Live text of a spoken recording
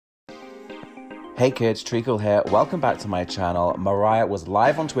Hey kids, Treacle here. Welcome back to my channel. Mariah was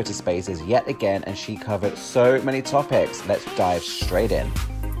live on Twitter Spaces yet again and she covered so many topics. Let's dive straight in.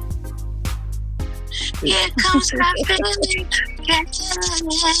 Here comes my feeling.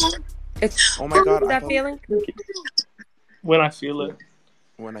 It's Oh my god, that feeling. When I feel it.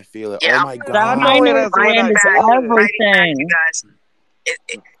 When I feel it. Yeah. Oh my god. I know it as when I feel Everything.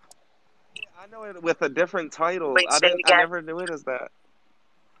 it. I know it with a different title. Wait, I say it didn't. I again. never knew it as that.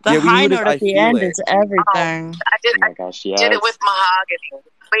 The Yeah, we high knew it as note I at the Feel end It. is everything. I did. Oh my gosh, yes. Did it with mahogany.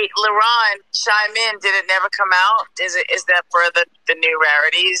 Wait, LaRon, chime in. Did it never come out? Is that for the new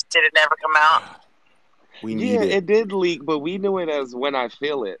rarities? Did it never come out? We need Yeah, it. it did leak, but we knew it as When I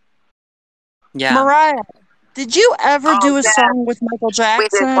Feel It. Yeah. Mariah, did you ever do a yeah. song with Michael We did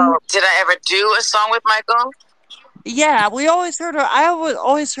Jackson? both. Did I ever do a song with Michael? Yeah, we always heard. I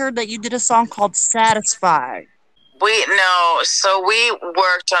always heard that you did a song called "Satisfied." So we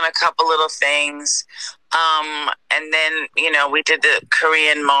worked on a couple little things. And then, we did the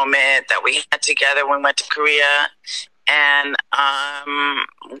Korean moment that we had together when we went to Korea. And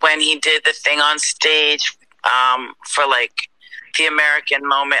when he did the thing on stage for like the American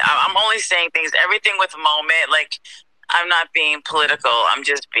moment, I'm only saying things, everything with moment, like I'm not being political. I'm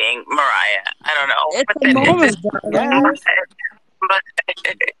just being Mariah. I don't know. It's a moment.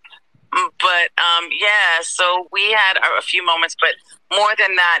 Yeah, so we had a few moments, but more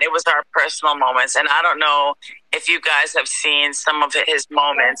than that, it was our personal moments. And I don't know if you guys have seen some of his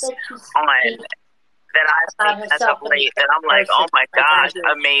moments on that I've seen as of late that I'm like, oh my gosh,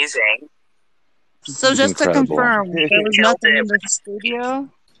 amazing. So It's just incredible. to confirm, there was Killed nothing it. in the studio.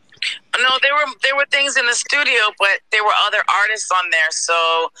 No, there were things in the studio, but there were other artists on there,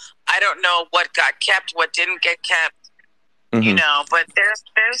 so I don't know what got kept, what didn't get kept, Mhm. but there's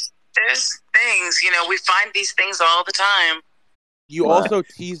things, we find these things all the time. You also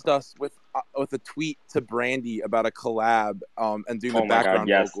teased us with a tweet to Brandy about a collab and doing the Oh my God, background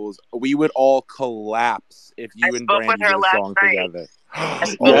yes. vocals. We would all collapse if you I and spoke with Brandy her did a last song night. together.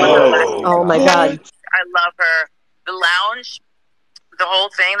 spoke with her last night. Oh my god. I love her. The lounge, the whole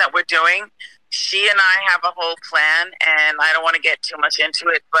thing that we're doing, she and I have a whole plan, and I don't want to get too much into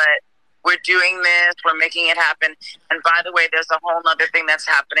it, but we're doing this, we're making it happen. And by the way, there's a whole other thing that's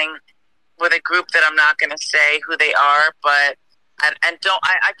happening with a group that I'm not going to say who they are, but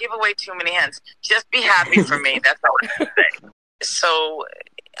I give away too many hints. Just be happy for me. That's all I can say. So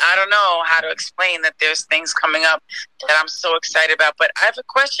I don't know how to explain that there's things coming up that I'm so excited about. But I have a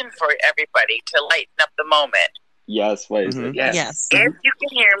question for everybody to lighten up the moment. Yes, what is Mhm. it? Yes. Yes. If you can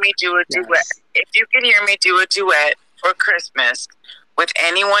hear me do a duet, Yes. if you can hear me do a duet for Christmas with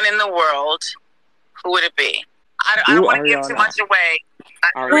anyone in the world, who would it be? I don't want to give too Ariana. much away.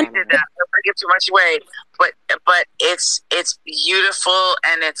 I Ariana. did that. I don't want to give too much away, but it's beautiful,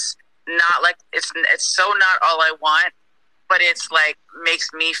 and it's not like it's so not all I want, but it's like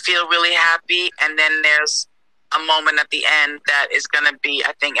makes me feel really happy. And then there's a moment at the end that is gonna be,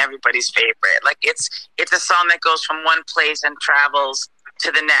 I think, everybody's favorite. Like it's a song that goes from one place and travels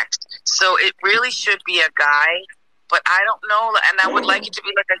to the next. So it really should be a guy. But I don't know, and I would like it to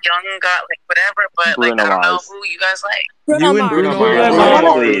be like a young guy, like whatever. But Bruno like I don't know Mars. who you guys like. You and Bruno Mars. Bruno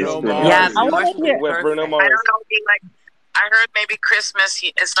Mars. Bruno Bruno Mars. Yeah, I wanna Mars would be hear- With Bruno perfect. Mars. I don't know. I heard maybe Christmas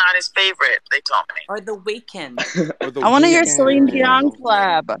is not his favorite. They told me. Or The Weeknd. Or The I want to hear Weeknd. Celine Dion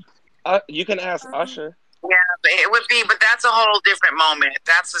collab. You can ask Usher. Yeah, but it would be, but that's a whole different moment.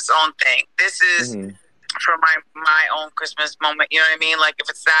 That's its own thing. This is Mhm. for my own Christmas moment. You know what I mean? Like if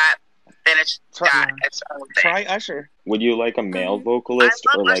it's that, then it's got its own thing. Try Usher. Would you like a male vocalist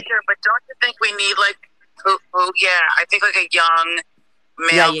I or love like? Usher, but don't you think we need like who? Yeah, I think like a young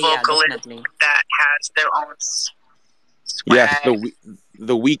male Yeah, vocalist definitely. that has their own swag. Yes,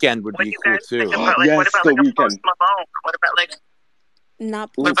 the Weeknd would What do be you cool guys think too. about, like, Yes, what about The like a Post Weeknd. Malone? What about like a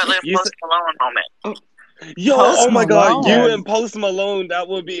You Post said- Malone moment? Yo, Post oh my God, Malone. you and Post Malone, that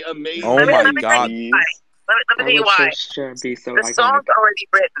would be amazing. Oh Let me my tell you God. why. Let me tell you why. Be so The song's already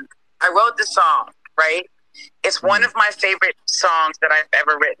written. I wrote the song, right? It's one of my favorite songs that I've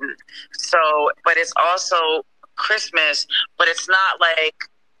ever written. So, but it's also Christmas, but it's not like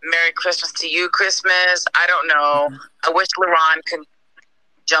Merry Christmas to you, Christmas. I don't know. I wish LaRon could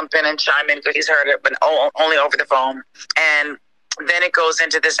jump in and chime in because he's heard it, but only over the phone. And then it goes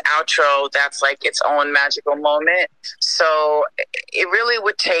into this outro that's like its own magical moment. So it really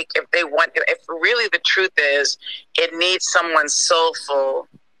would take, if really the truth is, it needs someone soulful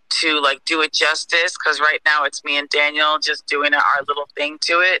to like do it justice, because right now it's me and Daniel just doing our little thing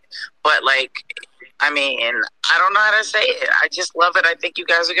to it. But like, I mean, I don't know how to say it. I just love it. I think you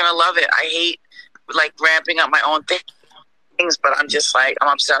guys are gonna love it. I hate like ramping up my own things, but I'm just like,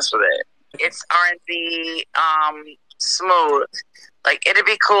 I'm obsessed with it. it's R&B, smooth. Like, it'd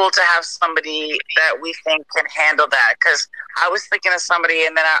be cool to have somebody that we think can handle that. Because I was thinking of somebody,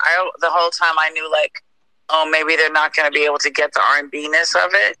 and then I the whole time I knew, like, oh, maybe they're not going to be able to get the R&B-ness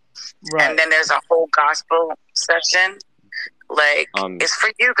of it. Right. And then there's a whole gospel section. Like, it's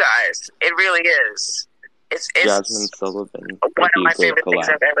for you guys. It really is. It's Jasmine Sullivan. One of my favorite things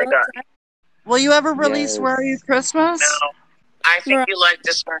I've ever done. Will you ever release Where Are You Christmas? No. I think you like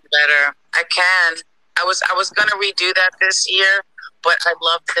this one better. I can. I was going to redo that this year, but I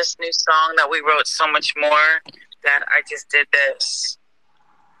love this new song that we wrote so much more that I just did this.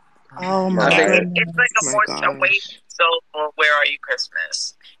 Oh my God. It's like a way soulful Where Are You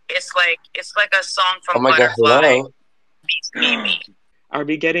Christmas. It's like a song from Butterfly meets Mimi. Are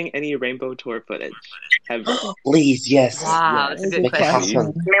we getting any Rainbow Tour footage? Please, yes. Wow, that's a good question. I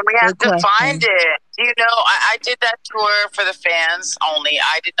mean, we have to find it. You know, I did that tour for the fans only.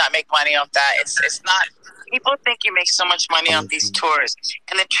 I did not make money off that. It's not. People think you make so much money off these tours,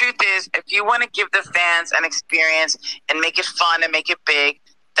 and the truth is, if you want to give the fans an experience and make it fun and make it big,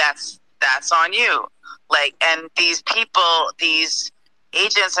 that's on you. Like, and these people, these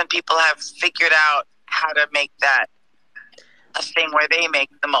agents and people have figured out how to make that a thing where they make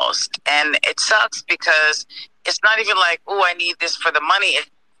the most. And it sucks because it's not even like, oh, I need this for the money.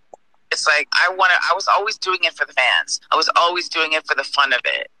 It's like, I was always doing it for the fans. I was always doing it for the fun of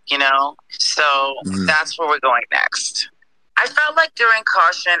it, you know? So that's where we're going next. I felt like during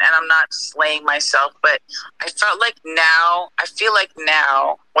Caution, and I'm not slaying myself, but I feel like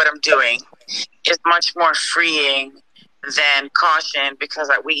now what I'm doing is much more freeing than Caution,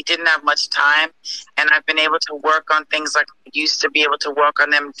 because we didn't have much time, and I've been able to work on things like I used to be able to work on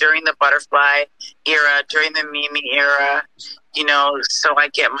them during the Butterfly era, during the Mimi era, you know, so I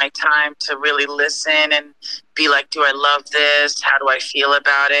get my time to really listen and be like, do I love this? How do I feel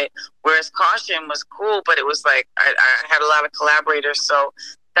about it? Whereas Caution was cool, but it was like I had a lot of collaborators, so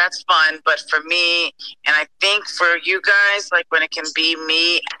that's fun. But for me, and I think for you guys, like when it can be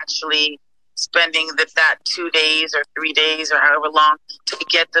me actually spending that 2 days or 3 days or however long to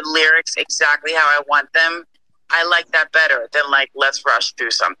get the lyrics exactly how I want them, I like that better than like, let's rush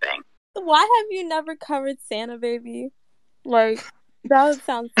through something. Why have you never covered Santa Baby? Like, that would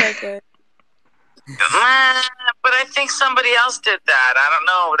sound so good. But I think somebody else did that. I don't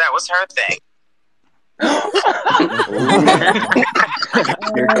know. That was her thing.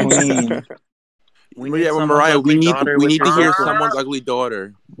 You're queen. Mariah, we need to hear someone's ugly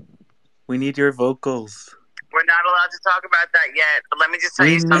daughter. We need your vocals. We're not allowed to talk about that yet, but let me just tell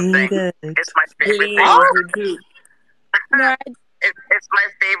you something. It's my favorite thing. It's my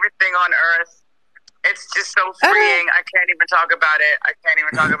favorite thing on earth. It's just so freeing. I can't even talk about it.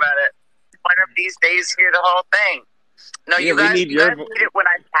 One of these days, hear the whole thing. No, you guys need it when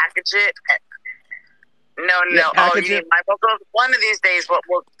I package it. No. Oh, you need my vocals? One of these days,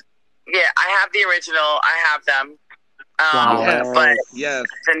 I have the original. I have them. But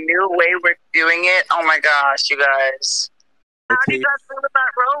the new way we're doing it, oh my gosh, you guys. How do you guys feel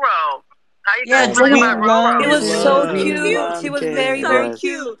about Roro? How you guys feel about Roro? It was so cute. She was very, very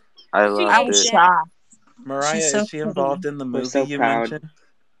cute. I love it. Mariah, is she involved in the movie you mentioned?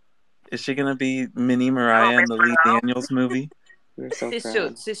 Is she going to be mini Mariah in the Lee Daniels movie? She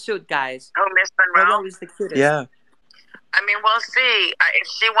should, guys. Oh, Miss Monroe? Is the cutest. Yeah. I mean, we'll see. If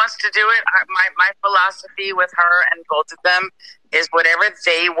she wants to do it, my philosophy with her and both of them is whatever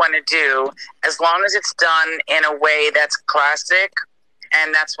they want to do, as long as it's done in a way that's classic.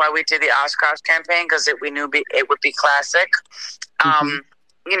 And that's why we did the Oshkosh campaign, because we knew it would be classic.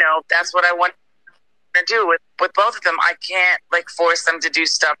 You know, that's what I want to do with both of them. I can't like force them to do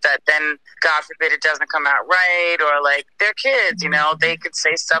stuff that then, God forbid, it doesn't come out right, or like they're kids, you know, they could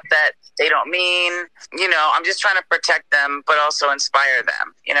say stuff that they don't mean. You know, I'm just trying to protect them, but also inspire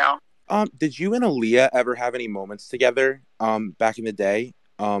them. You know. Did you and Aaliyah ever have any moments together? Back in the day,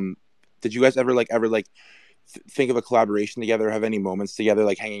 did you guys ever think of a collaboration together, or have any moments together,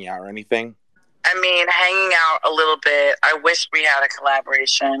 like hanging out or anything? I mean, hanging out a little bit. I wish we had a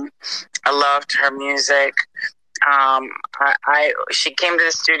collaboration. I loved her music. She came to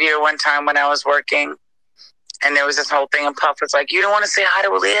the studio one time when I was working, and there was this whole thing, and Puff was like, "You don't want to say hi to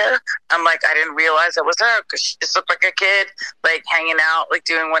Aaliyah?" I'm like, I didn't realize it was her, because she just looked like a kid, like hanging out, like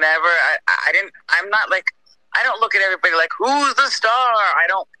doing whatever. I don't look at everybody like, who's the star?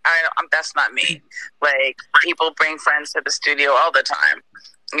 That's not me. Like, people bring friends to the studio all the time,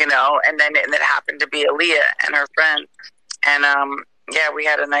 you know, and it happened to be Aaliyah and her friend. And, we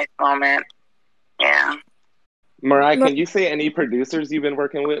had a nice moment. Yeah. Mariah, can you say any producers you've been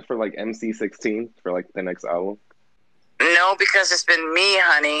working with for like MC16 for like the next album? No, because it's been me,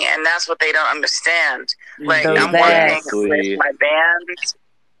 honey, and that's what they don't understand. Like, Those I'm bags. working with my band,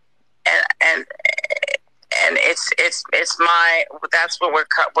 and it's my, that's what we're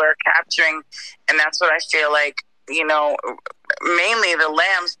capturing, and that's what I feel like, you know, mainly the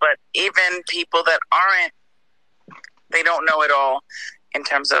lambs, but even people that aren't, they don't know it all in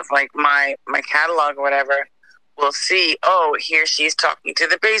terms of like my catalog or whatever, will see, oh, here she's talking to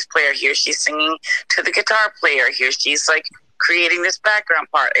the bass player, here she's singing to the guitar player, here she's like creating this background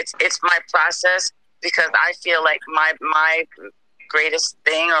part. It's my process, because I feel like my greatest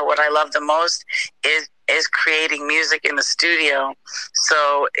thing, or what I love the most, is creating music in the studio.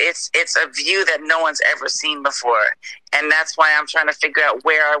 So it's a view that no one's ever seen before, and that's why I'm trying to figure out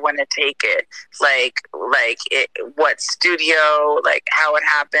where I want to take it, what studio, like how it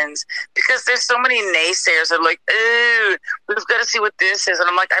happens, because there's so many naysayers that are like, ooh, we've got to see what this is, and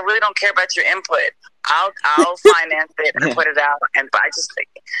I'm like, I really don't care about your input. I'll finance it and put it out, and I just think,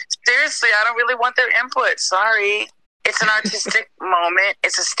 seriously, I don't really want their input. Sorry. It's an artistic moment.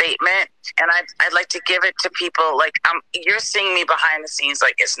 It's a statement, and I'd like to give it to people. Like, you're seeing me behind the scenes.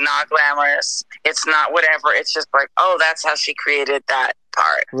 Like, it's not glamorous. It's not whatever. It's just like, oh, that's how she created that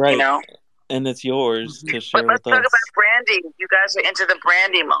part. Right. You know? And it's yours to share but let's with us. talk about Brandy. You guys are into the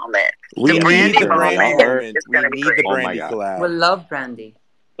Brandy moment. We need the Brandy moment. is going to be great. The Brandy collab. We love Brandy.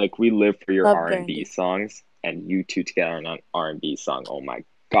 Like, we live for your Love R&B Brandy. songs, and you two together on an R&B song. Oh my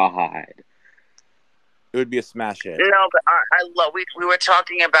God. It would be a smash hit. No, but I love. We were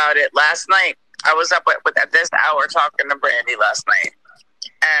talking about it last night. I was up at this hour talking to Brandy last night,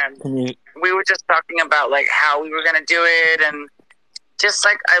 and we were just talking about like how we were gonna do it, and just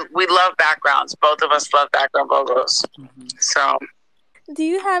like we love backgrounds. Both of us love background vocals. Mm-hmm. So, do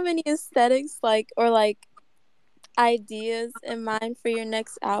you have any aesthetics or ideas in mind for your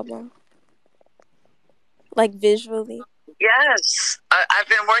next album, like visually? Yes, I've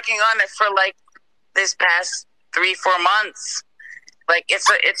been working on it for like this past 3-4 months. Like, it's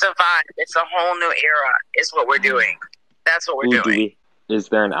a vibe. It's a whole new era is what we're doing. That's what we're doing. Is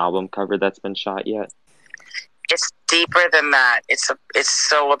there an album cover that's been shot yet? It's deeper than that. It's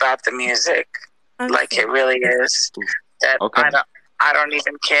so about the music. Like, it really is. That Okay. I don't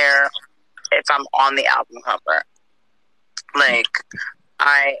even care if I'm on the album cover. Like,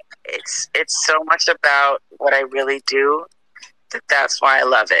 it's so much about what I really do that's why I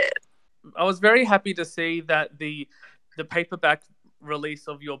love it. I was very happy to see that the paperback release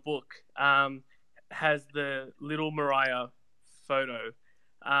of your book has the little Mariah photo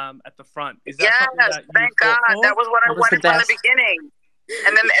at the front. Is that something that thank God. That was what I wanted from the beginning.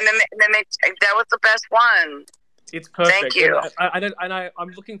 And then that was the best one. It's perfect. Thank you. I'm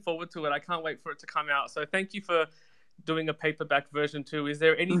looking forward to it. I can't wait for it to come out. So thank you for doing a paperback version too. Is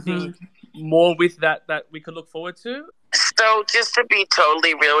there anything more with that we could look forward to? So just to be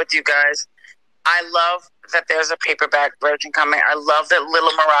totally real with you guys, I love that there's a paperback version coming. I love that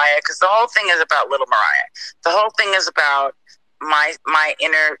Little Mariah, because the whole thing is about Little Mariah. The whole thing is about my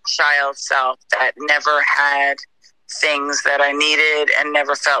inner child self that never had things that I needed and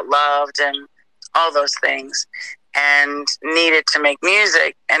never felt loved and all those things and needed to make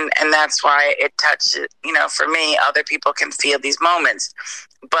music. And that's why it touches, for me, other people can feel these moments.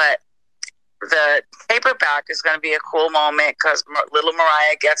 But the paperback is going to be a cool moment because Little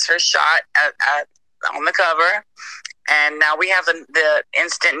Mariah gets her shot on the cover. And now we have the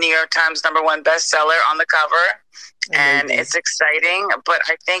instant New York Times #1 bestseller on the cover. And it's exciting. But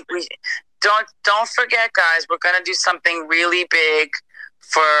I think we don't forget, guys, we're going to do something really big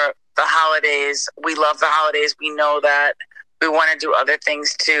for the holidays. We love the holidays. We know that. We want to do other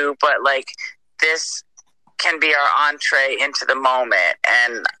things too. But this can be our entree into the moment.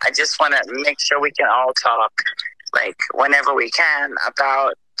 And I just want to make sure we can all talk whenever we can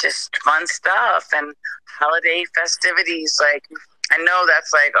about just fun stuff and holiday festivities. I know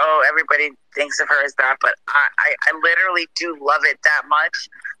that's everybody thinks of her as that, but I literally do love it that much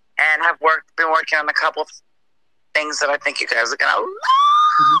and have been working on a couple things that I think you guys are going to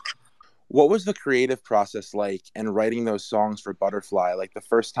love. What was the creative process like in writing those songs for Butterfly? Like the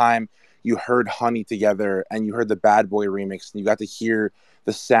first time you heard Honey together and you heard the Bad Boy remix and you got to hear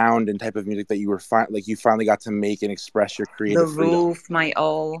the sound and type of music that you were you finally got to make and express your creative freedom. Roof, my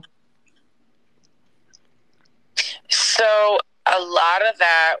all. So a lot of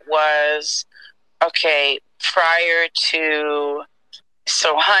that was, prior to,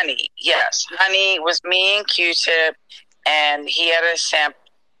 Honey. Yes, Honey was me and Q-Tip, and he had a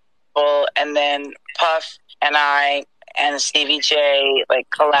sample, and then Puff and I and Stevie J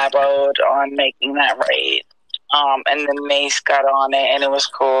collaborated on making that right. And then Mace got on it, and it was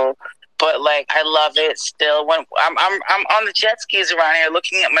cool. but like I love it still. When I'm on the jet skis around here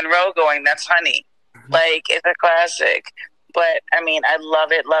looking at Monroe going, that's Honey. Like, it's a classic. But I mean, I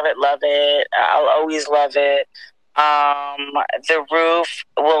love it, love it, love it. I'll always love it. The Roof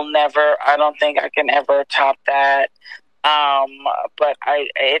will never, I don't think I can ever top that. But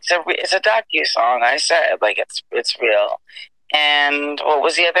it's a docu song. I said, like, it's real. And what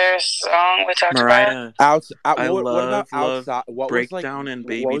was the other song we talked Mariah. about? What about Outside? What Breakdown and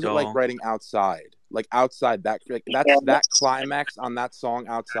Baby What was Doll. it like writing Outside? Like Outside, that climax on that song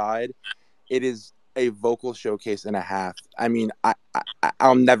Outside, it is a vocal showcase and a half. I mean,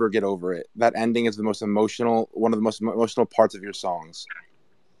 I'll never get over it. That ending is one of the most emotional parts of your songs.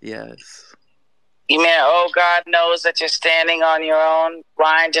 Yes. You mean, oh, God knows that you're standing on your own,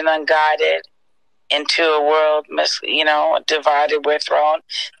 blind and unguided, into a world, divided, we're thrown.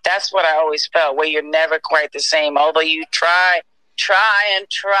 That's what I always felt, where you're never quite the same, although you try.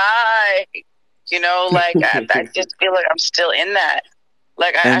 Like, I just feel like I'm still in that.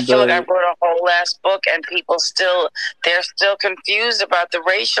 Like, I feel like I wrote a whole ass book, and they're still confused about the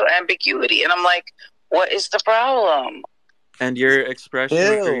racial ambiguity. And I'm like, what is the problem? And your expression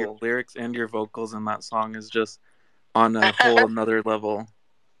for your lyrics and your vocals in that song is just on a whole another level.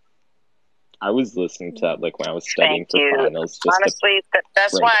 I was listening to that like when I was studying for finals. Honestly,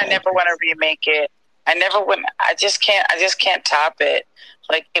 that's why I never want to remake it. I just can't top it.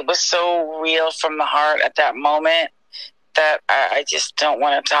 Like, it was so real from the heart at that moment that I just don't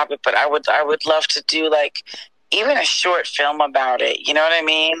want to top it. But I would love to do, like, even a short film about it. You know what I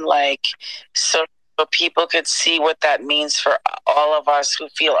mean? Like, so people could see what that means for all of us who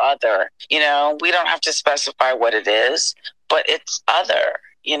feel other. You know, we don't have to specify what it is, but it's other,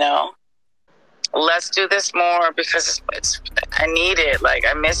 you know? Let's do this more, because I need it. Like,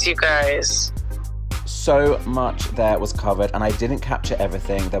 I miss you guys. So much there was covered, and I didn't capture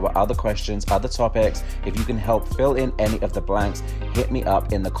everything. There were other questions, other topics. If you can help fill in any of the blanks, hit me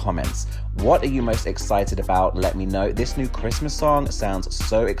up in the comments. What are you most excited about? Let me know. This new Christmas song sounds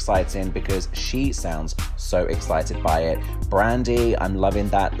so exciting because she sounds so excited by it. Brandy, I'm loving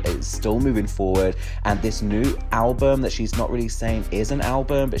that it's still moving forward. And this new album that she's not really saying is an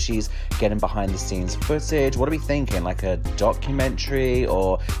album, but she's getting behind the scenes footage. What are we thinking? Like a documentary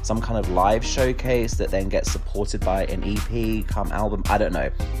or some kind of live showcase that then gets supported by an EP come album? I don't know.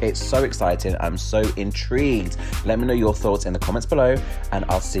 It's so exciting. I'm so intrigued. Let me know your thoughts in the comments below, and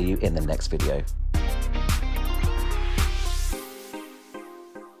I'll see you in the next video.